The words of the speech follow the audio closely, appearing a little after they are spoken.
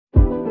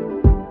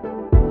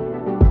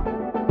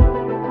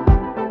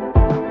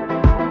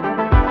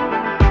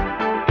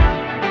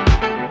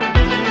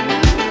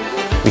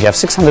We have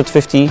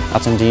 650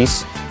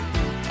 attendees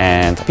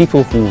and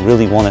people who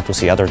really wanted to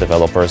see other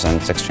developers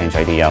and exchange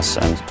ideas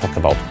and talk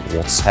about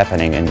what's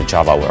happening in the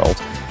Java world.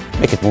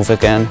 Make it move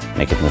again,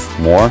 make it move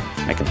more,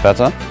 make it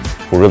better,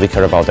 who really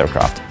care about their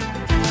craft.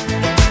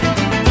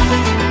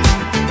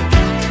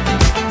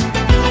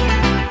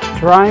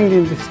 Trying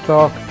in this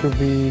talk to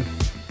be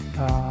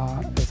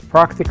as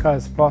practical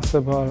as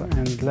possible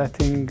and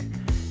letting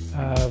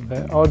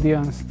the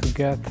audience to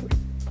get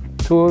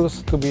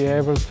tools to be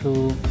able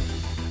to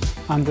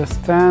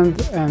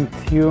understand and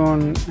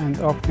tune and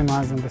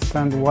optimize,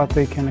 understand what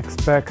they can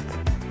expect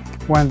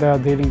when they are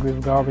dealing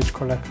with garbage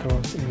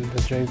collectors in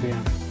the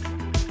JVM.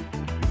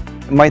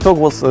 My talk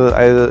was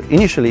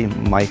initially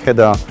I had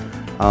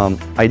an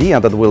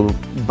idea that will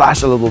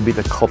bash a little bit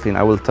at Kotlin.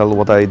 I will tell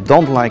what I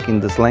don't like in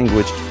this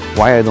language,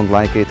 why I don't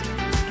like it.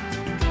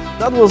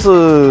 That was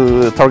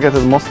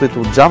targeted mostly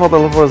to Java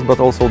developers, but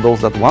also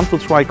those that want to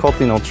try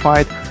Kotlin or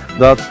tried,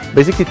 that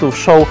basically to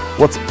show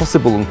what's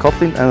possible in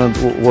Kotlin and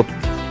what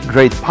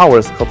great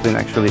powers Kotlin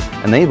actually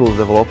enables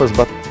developers,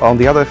 but on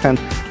the other hand,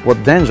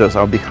 what dangers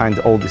are behind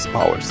all these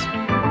powers.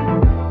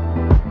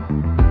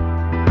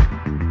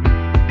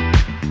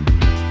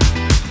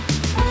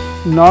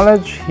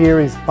 Knowledge here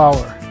is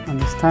power,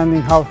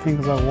 understanding how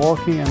things are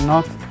working and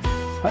not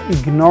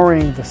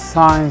ignoring the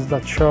signs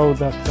that show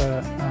that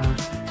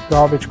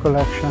garbage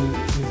collection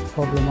is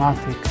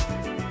problematic.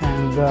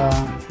 And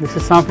this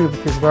is something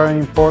that is very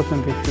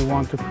important if you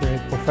want to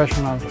create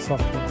professional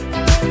software.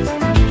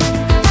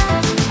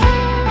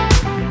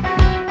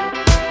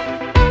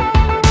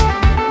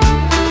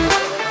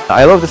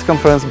 I love this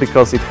conference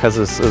because it has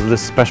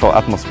this special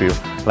atmosphere.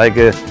 Like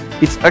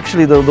it's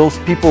actually those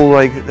people,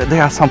 like they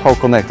are somehow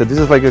connected. This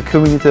is like a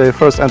community. I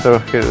first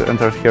entered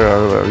here,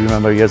 I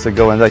remember years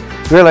ago, and I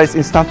realized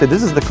instantly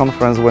this is the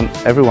conference when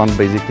everyone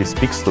basically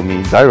speaks to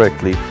me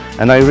directly,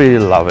 and I really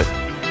love it.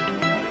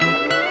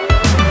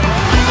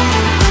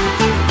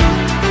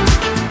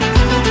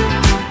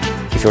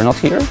 If you're not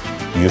here,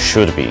 you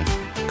should be.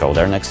 Go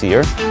there next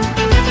year.